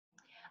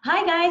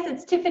Hi guys,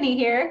 it's Tiffany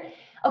here.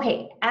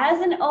 Okay,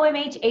 as an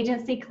OMH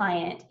agency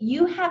client,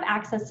 you have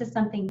access to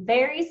something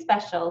very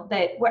special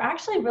that we're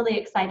actually really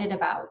excited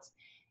about.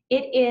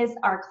 It is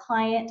our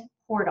client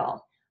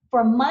portal.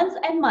 For months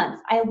and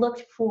months, I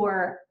looked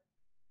for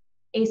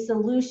a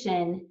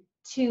solution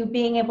to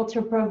being able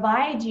to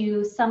provide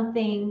you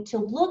something to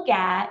look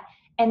at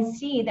and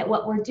see that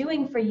what we're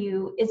doing for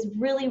you is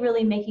really,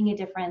 really making a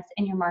difference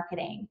in your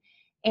marketing.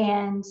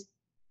 And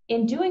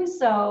in doing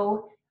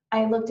so,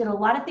 I looked at a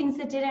lot of things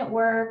that didn't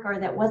work or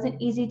that wasn't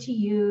easy to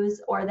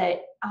use, or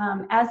that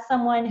as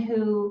someone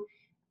who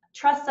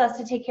trusts us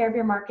to take care of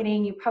your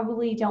marketing, you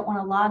probably don't want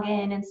to log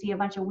in and see a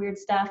bunch of weird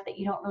stuff that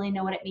you don't really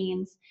know what it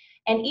means.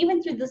 And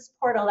even through this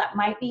portal, that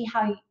might be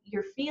how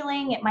you're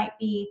feeling. It might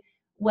be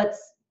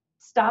what's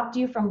stopped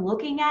you from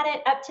looking at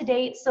it up to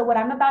date. So what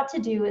I'm about to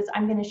do is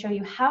I'm going to show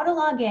you how to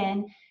log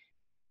in,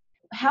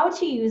 how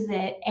to use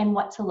it, and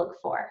what to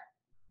look for.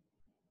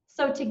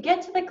 So to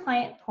get to the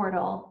client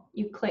portal,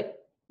 you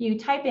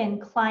type in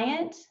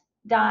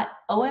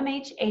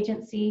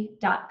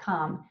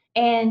client.omhagency.com,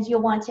 and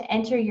you'll want to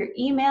enter your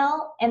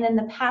email and then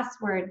the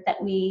password that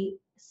we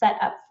set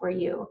up for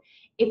you.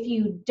 If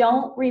you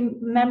don't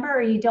remember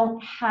or you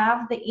don't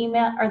have the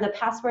email or the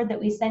password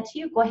that we sent to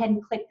you, go ahead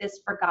and click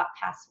this forgot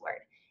password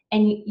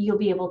and you'll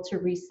be able to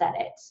reset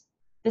it.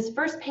 This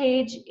first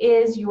page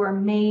is your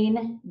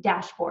main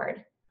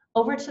dashboard.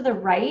 Over to the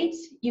right,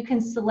 you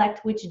can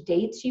select which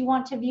dates you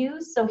want to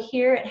view. So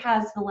here it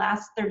has the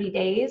last 30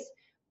 days,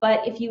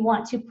 but if you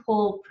want to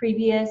pull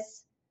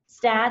previous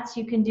stats,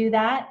 you can do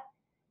that.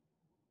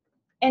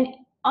 And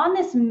on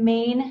this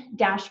main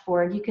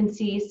dashboard, you can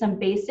see some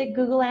basic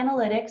Google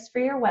Analytics for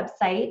your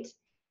website,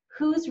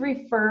 who's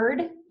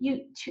referred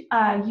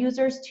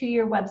users to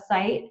your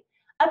website.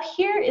 Up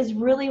here is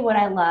really what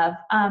I love.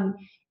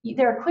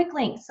 There are quick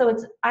links. So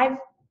I've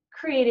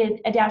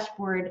created a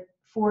dashboard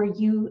for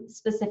you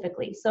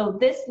specifically. So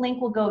this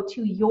link will go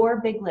to your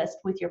big list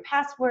with your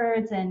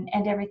passwords and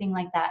everything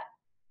like that.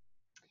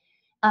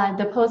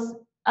 The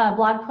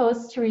blog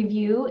posts to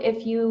review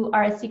if you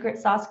are a secret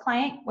sauce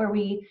client, where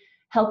we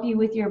help you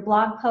with your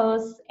blog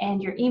posts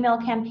and your email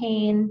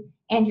campaign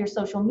and your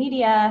social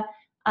media.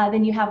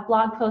 Then you have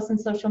blog posts and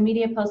social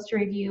media posts to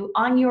review.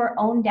 On your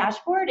own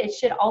dashboard, it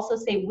should also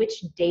say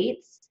which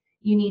dates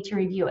you need to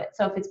review it.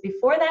 So if it's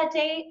before that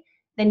date,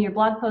 then your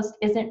blog post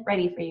isn't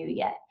ready for you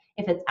yet.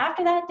 If it's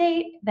after that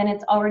date, then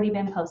it's already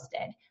been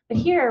posted. But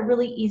here are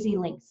really easy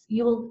links.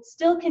 You will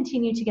still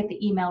continue to get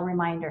the email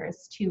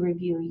reminders to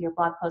review your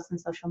blog posts and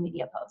social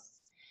media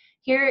posts.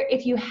 Here,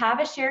 if you have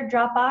a shared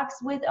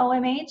Dropbox with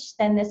OMH,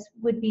 then this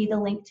would be the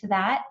link to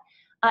that.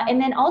 And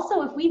then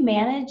also, if we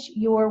manage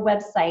your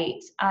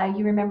website,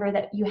 you remember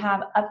that you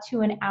have up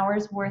to an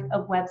hour's worth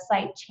of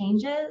website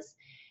changes,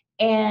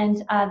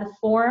 and the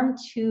form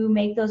to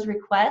make those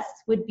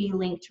requests would be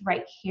linked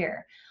right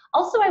here.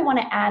 Also, I want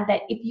to add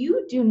that if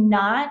you do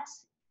not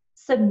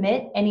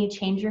submit any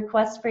change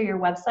requests for your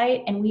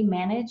website and we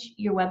manage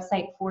your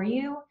website for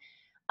you,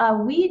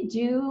 we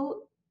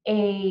do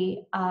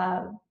a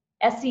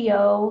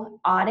SEO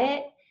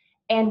audit,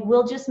 and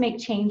we'll just make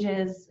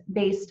changes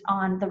based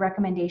on the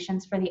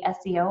recommendations for the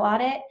SEO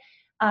audit.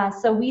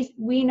 So we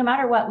no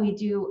matter what, we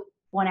do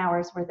 1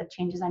 hour's worth of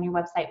changes on your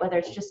website, whether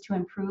it's just to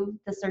improve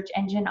the search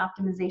engine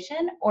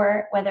optimization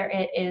or whether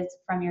it is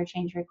from your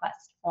change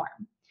request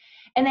form.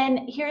 And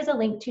then here's a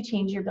link to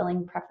change your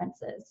billing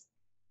preferences.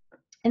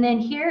 And then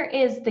here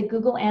is the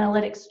Google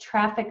Analytics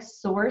traffic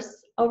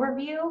source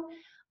overview.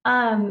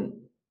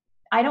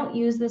 I don't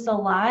use this a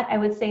lot. I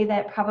would say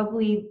that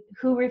probably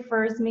who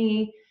refers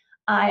me.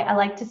 I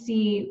like to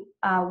see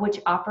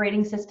which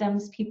operating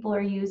systems people are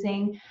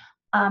using.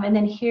 And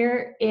then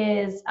here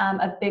is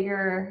a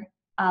bigger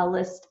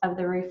list of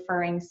the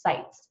referring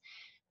sites.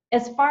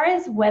 As far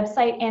as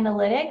website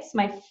analytics,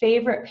 my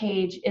favorite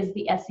page is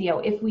the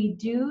SEO. If we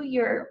do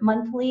your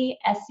monthly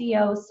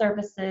SEO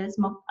services,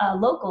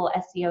 local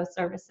SEO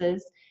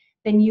services,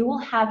 then you will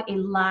have a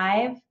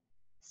live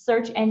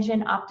search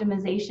engine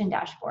optimization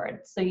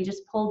dashboard. So you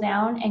just pull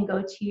down and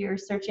go to your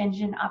search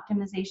engine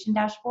optimization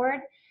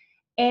dashboard.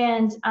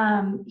 And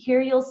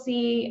here you'll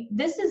see,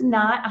 this is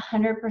not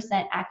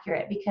 100%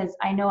 accurate because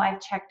I know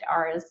I've checked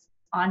ours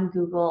on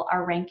Google,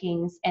 our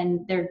rankings,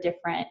 and they're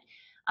different.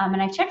 And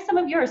I checked some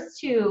of yours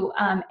too,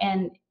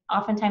 and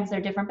oftentimes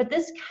they're different, but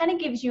this kind of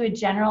gives you a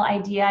general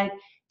idea. I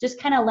just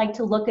kind of like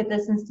to look at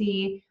this and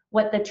see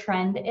what the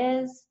trend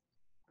is.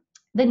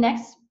 The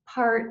next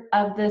part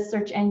of the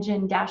search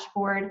engine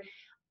dashboard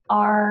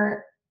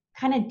are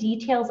kind of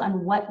details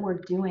on what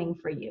we're doing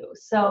for you.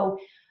 So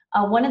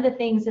one of the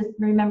things is,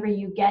 remember,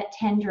 you get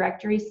 10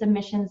 directory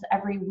submissions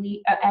every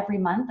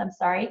month,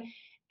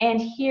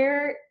 and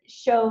here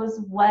shows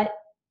what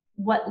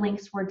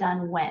links were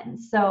done when.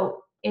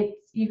 So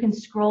you can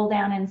scroll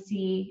down and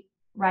see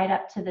right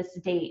up to this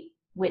date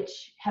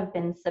which have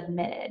been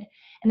submitted.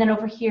 And then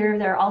over here,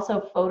 there are also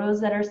photos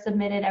that are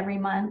submitted every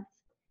month,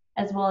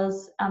 as well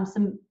as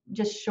some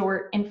just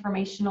short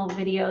informational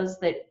videos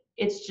that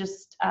it's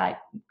just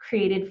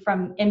created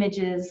from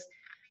images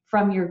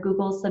from your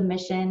Google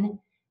submission.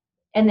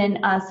 and then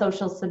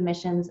social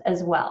submissions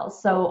as well.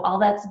 So all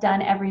that's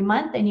done every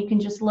month, and you can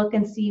just look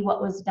and see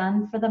what was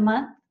done for the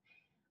month.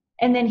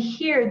 And then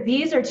here,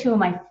 these are two of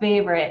my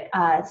favorite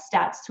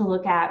stats to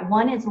look at.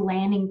 One is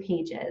landing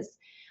pages.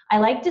 I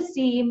like to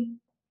see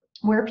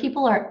where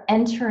people are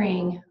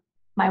entering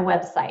my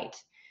website.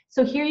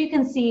 So here you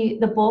can see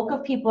the bulk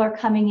of people are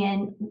coming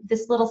in.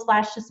 This little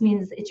splash just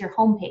means it's your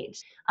homepage.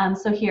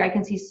 So here I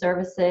can see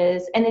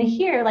services. And then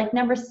here, like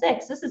number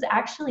 6, this is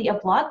actually a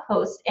blog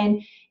post.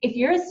 And if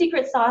you're a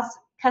Secret Sauce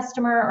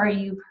customer or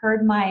you've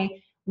heard my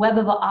Web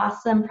of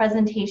Awesome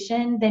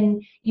presentation,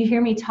 then you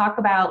hear me talk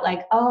about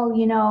like, oh,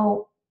 you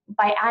know,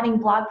 by adding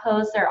blog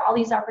posts, there are all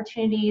these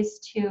opportunities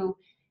to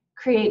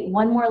create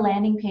one more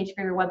landing page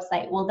for your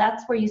website. Well,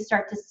 that's where you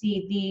start to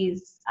see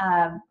these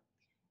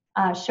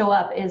show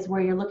up, is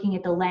where you're looking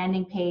at the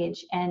landing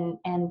page, and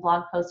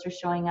blog posts are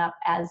showing up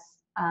as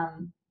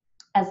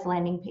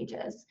landing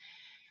pages.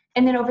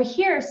 And then over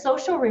here,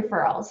 social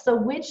referrals. So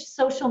which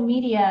social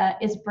media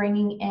is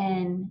bringing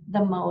in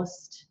the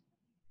most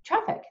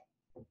traffic?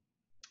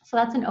 So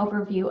that's an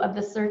overview of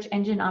the search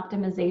engine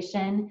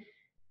optimization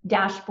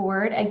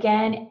dashboard.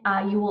 Again,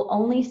 you will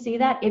only see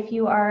that if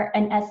you are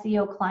an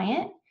SEO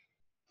client.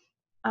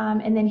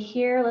 And then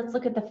here, let's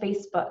look at the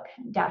Facebook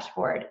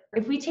dashboard.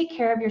 If we take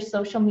care of your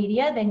social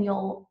media, then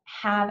you'll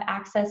have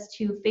access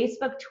to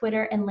Facebook,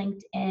 Twitter, and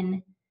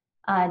LinkedIn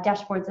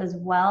dashboards as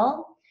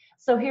well.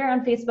 So here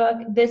on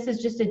Facebook, this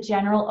is just a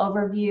general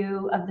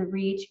overview of the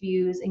reach,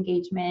 views,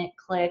 engagement,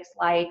 clicks,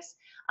 likes.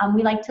 I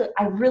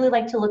really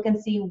like to look and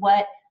see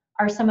what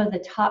are some of the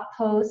top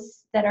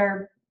posts that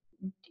are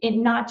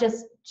not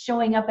just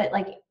showing up at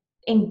like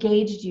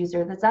engaged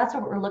users. That's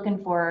what we're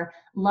looking for,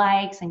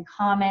 likes and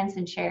comments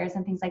and shares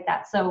and things like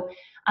that. So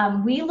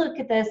we look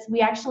at this.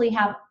 We actually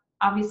have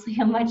obviously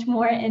a much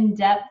more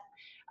in-depth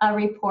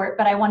report,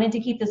 but I wanted to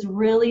keep this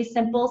really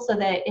simple so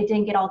that it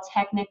didn't get all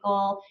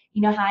technical.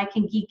 You know how I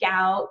can geek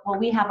out? Well,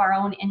 we have our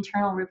own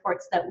internal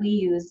reports that we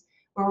use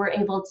where we're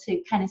able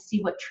to kind of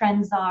see what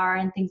trends are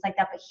and things like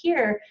that. But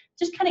here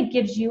just kind of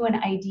gives you an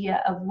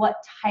idea of what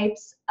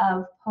types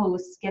of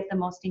posts get the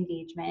most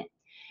engagement.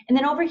 And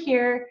then over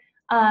here,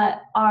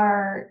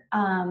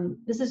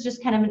 this is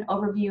just kind of an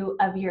overview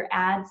of your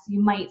ads. You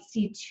might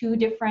see 2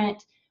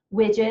 different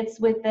widgets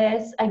with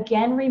this.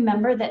 Again,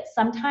 remember that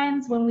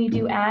sometimes when we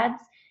do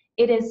ads,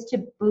 it is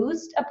to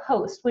boost a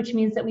post, which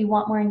means that we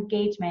want more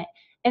engagement.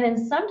 And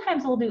then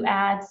sometimes we'll do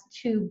ads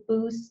to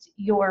boost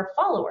your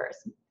followers.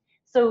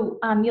 So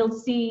you'll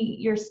see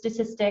your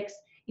statistics,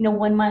 you know,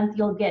 one month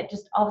you'll get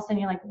just all of a sudden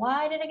you're like,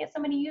 why did I get so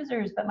many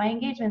users, but my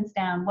engagement's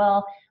down?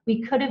 Well,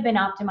 we could have been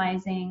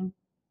optimizing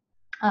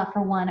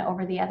for one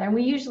over the other. And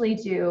we usually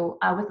do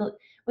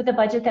with the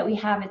budget that we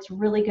have. It's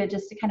really good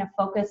just to kind of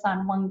focus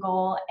on one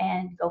goal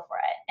and go for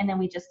it. And then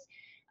we just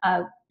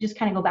kind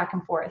of go back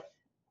and forth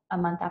a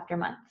month after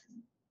month.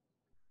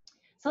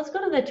 So let's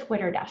go to the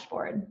Twitter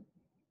dashboard.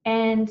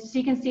 And so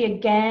you can see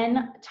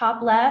again,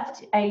 top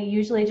left, I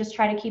usually just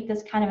try to keep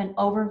this kind of an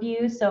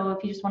overview. So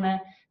if you just want to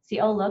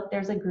see, oh, look,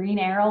 there's a green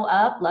arrow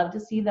up, love to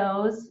see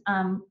those.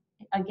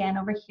 Again,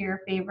 over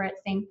here, favorite,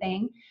 same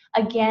thing.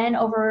 Again,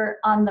 over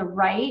on the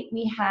right,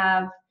 we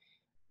have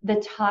the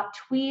top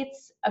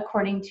tweets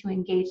according to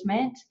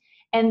engagement.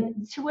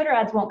 And Twitter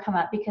ads won't come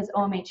up because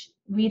OMH,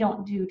 we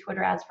don't do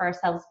Twitter ads for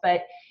ourselves.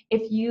 But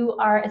if you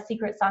are a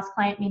Secret Sauce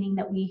client, meaning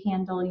that we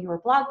handle your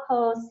blog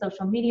posts,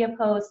 social media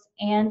posts,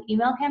 and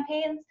email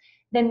campaigns,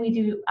 then we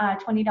do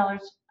 $20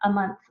 a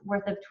month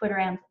worth of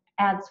Twitter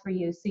ads for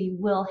you. So you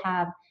will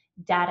have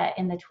data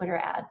in the Twitter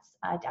ads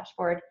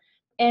dashboard.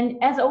 And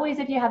as always,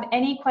 if you have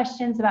any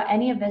questions about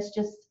any of this,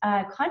 just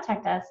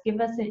contact us.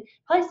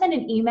 Probably send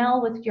an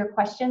email with your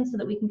questions so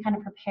that we can kind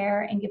of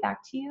prepare and get back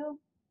to you.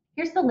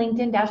 Here's the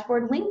LinkedIn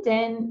dashboard.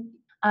 LinkedIn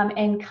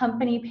and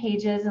company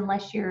pages,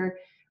 unless you're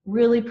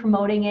really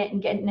promoting it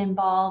and getting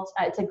involved,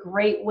 it's a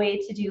great way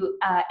to do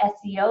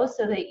SEO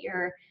so that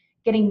you're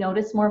getting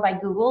noticed more by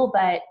Google.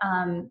 But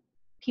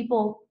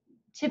people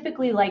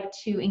typically like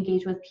to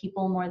engage with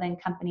people more than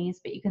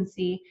companies. But you can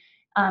see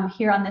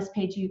here on this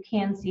page, you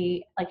can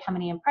see like how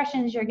many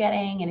impressions you're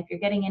getting and if you're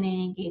getting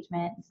any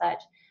engagement and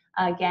such.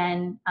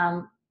 Again,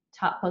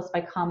 top posts by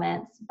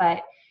comments,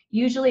 but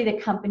usually the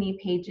company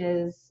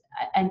pages,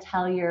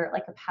 until you're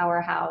like a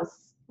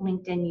powerhouse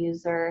LinkedIn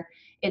user,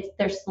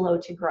 they're slow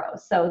to grow.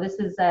 So this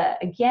is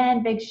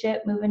again, big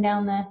ship moving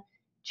down the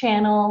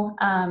channel,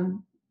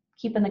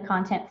 keeping the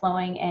content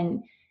flowing,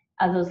 and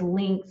those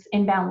links,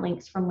 inbound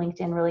links from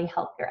LinkedIn really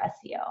help your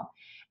SEO.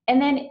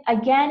 And then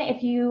again,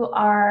 if you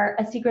are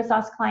a Secret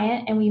Sauce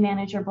client and we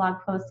manage your blog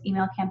posts,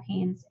 email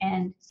campaigns,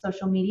 and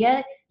social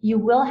media, you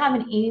will have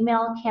an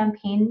email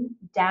campaign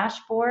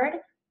dashboard.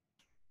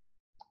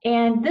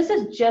 And this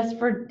is just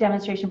for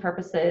demonstration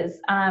purposes.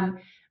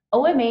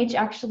 OMH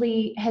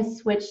actually has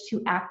switched to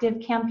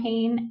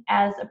ActiveCampaign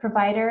as a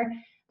provider.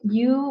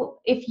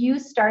 If you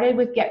started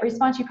with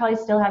GetResponse, you probably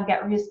still have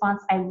GetResponse.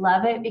 I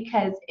love it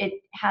because it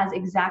has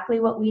exactly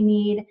what we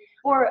need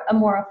for a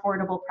more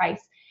affordable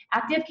price.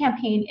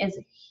 ActiveCampaign is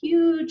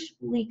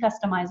hugely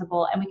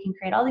customizable, and we can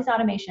create all these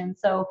automations.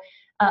 So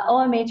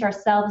OMH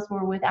ourselves,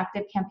 we're with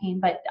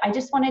ActiveCampaign, but I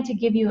just wanted to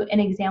give you an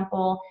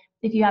example.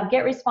 If you have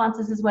get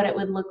responses, is what it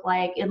would look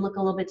like. It'd look a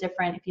little bit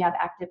different if you have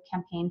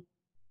ActiveCampaign.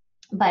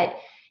 But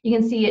you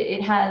can see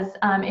it has,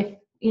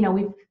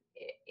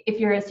 if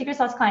you're a secret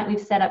sauce client,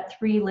 we've set up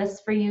 3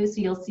 lists for you.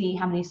 So you'll see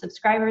how many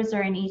subscribers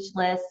are in each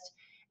list.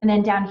 And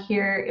then down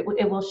here,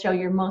 it will show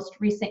your most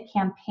recent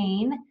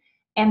campaign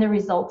and the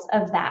results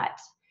of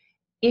that.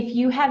 If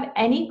you have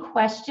any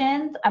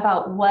questions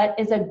about what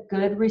is a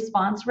good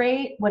response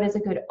rate, what is a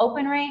good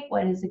open rate,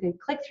 what is a good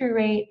click-through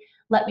rate,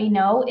 let me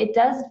know. It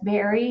does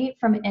vary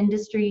from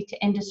industry to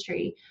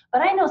industry,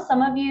 but I know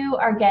some of you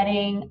are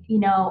getting,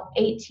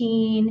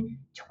 18,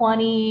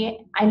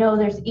 20. I know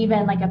there's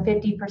even like a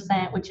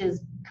 50%, which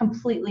is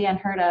completely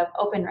unheard of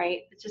open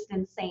rate. It's just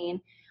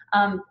insane.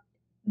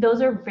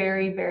 Those are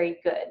very, very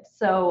good.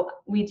 So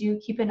we do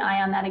keep an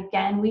eye on that.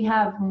 Again, we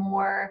have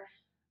more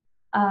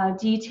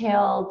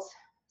detailed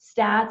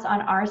stats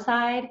on our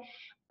side.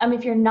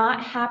 If you're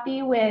not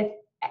happy with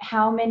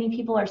how many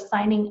people are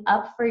signing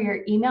up for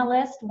your email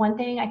list, one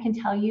thing I can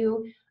tell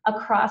you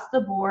across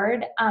the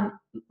board,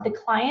 the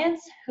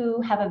clients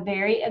who have a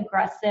very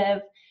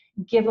aggressive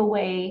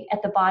giveaway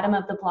at the bottom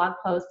of the blog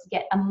post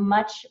get a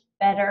much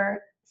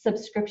better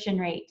subscription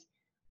rate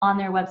on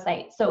their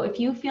website. So if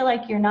you feel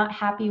like you're not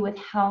happy with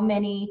how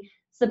many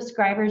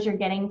subscribers you're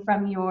getting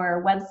from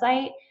your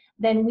website,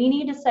 then we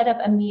need to set up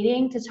a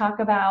meeting to talk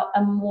about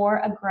a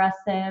more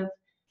aggressive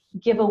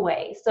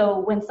giveaway. So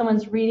when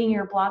someone's reading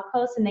your blog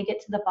post and they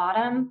get to the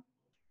bottom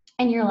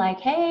and you're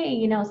like,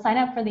 hey, sign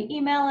up for the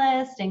email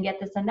list and get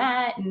this and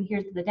that, and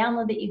here's the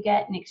download that you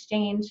get in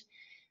exchange.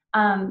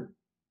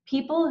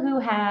 People who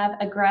have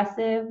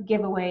aggressive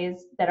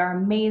giveaways that are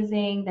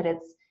amazing, that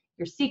it's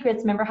your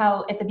secrets. Remember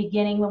how at the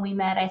beginning when we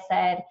met, I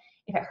said,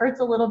 if it hurts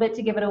a little bit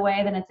to give it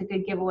away, then it's a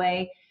good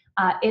giveaway.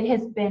 It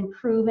has been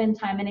proven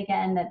time and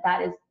again that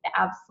that is the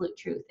absolute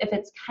truth. If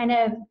it's kind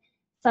of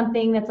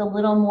something that's a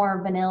little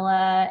more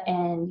vanilla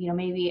and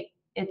maybe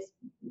it's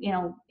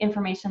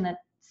information that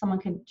someone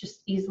could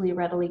just easily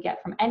readily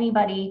get from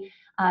anybody,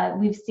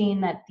 we've seen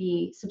that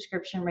the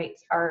subscription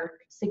rates are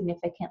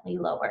significantly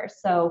lower.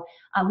 So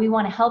we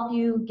want to help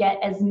you get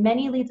as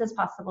many leads as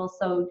possible.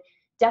 So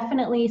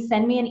definitely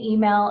send me an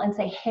email and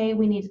say, hey,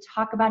 we need to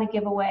talk about a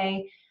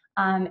giveaway.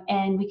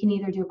 And we can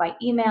either do it by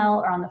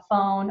email or on the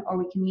phone, or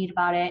we can meet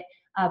about it.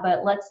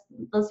 But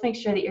let's make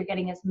sure that you're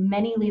getting as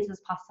many leads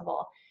as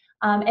possible.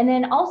 And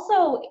then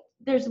also,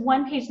 there's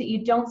one page that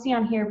you don't see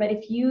on here, but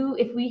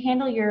if we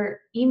handle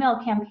your email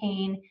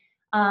campaign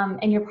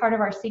and you're part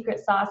of our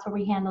secret sauce where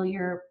we handle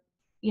your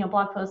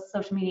blog posts,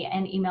 social media,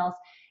 and emails,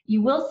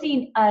 you will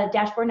see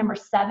dashboard number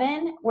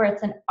 7 where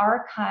it's an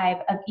archive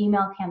of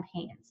email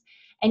campaigns.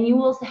 And you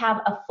will have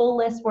a full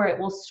list where it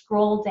will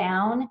scroll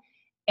down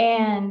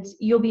and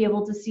you'll be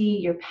able to see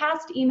your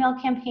past email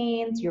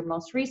campaigns, your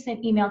most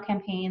recent email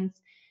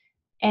campaigns,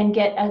 and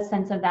get a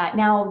sense of that.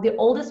 Now, the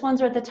oldest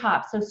ones are at the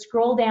top, so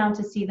scroll down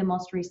to see the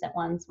most recent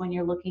ones when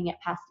you're looking at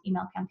past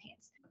email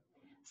campaigns.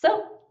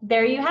 So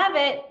there you have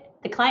it,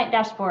 the client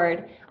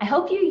dashboard. I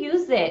hope you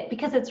use it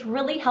because it's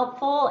really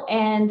helpful,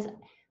 and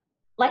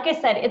like I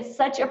said, it's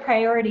such a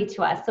priority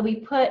to us. So we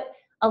put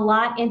a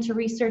lot into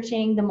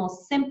researching the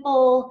most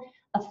simple,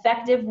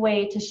 effective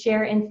way to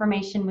share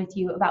information with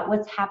you about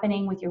what's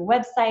happening with your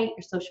website,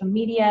 your social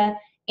media,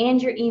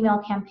 and your email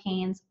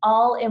campaigns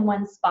all in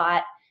one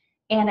spot.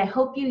 And I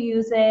hope you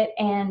use it,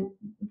 and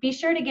be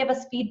sure to give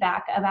us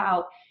feedback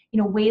about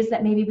ways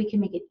that maybe we can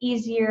make it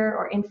easier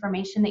or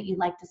information that you'd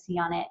like to see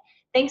on it.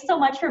 Thanks so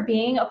much for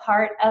being a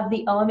part of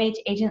the OMH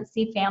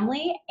Agency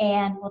family,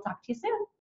 and we'll talk to you soon.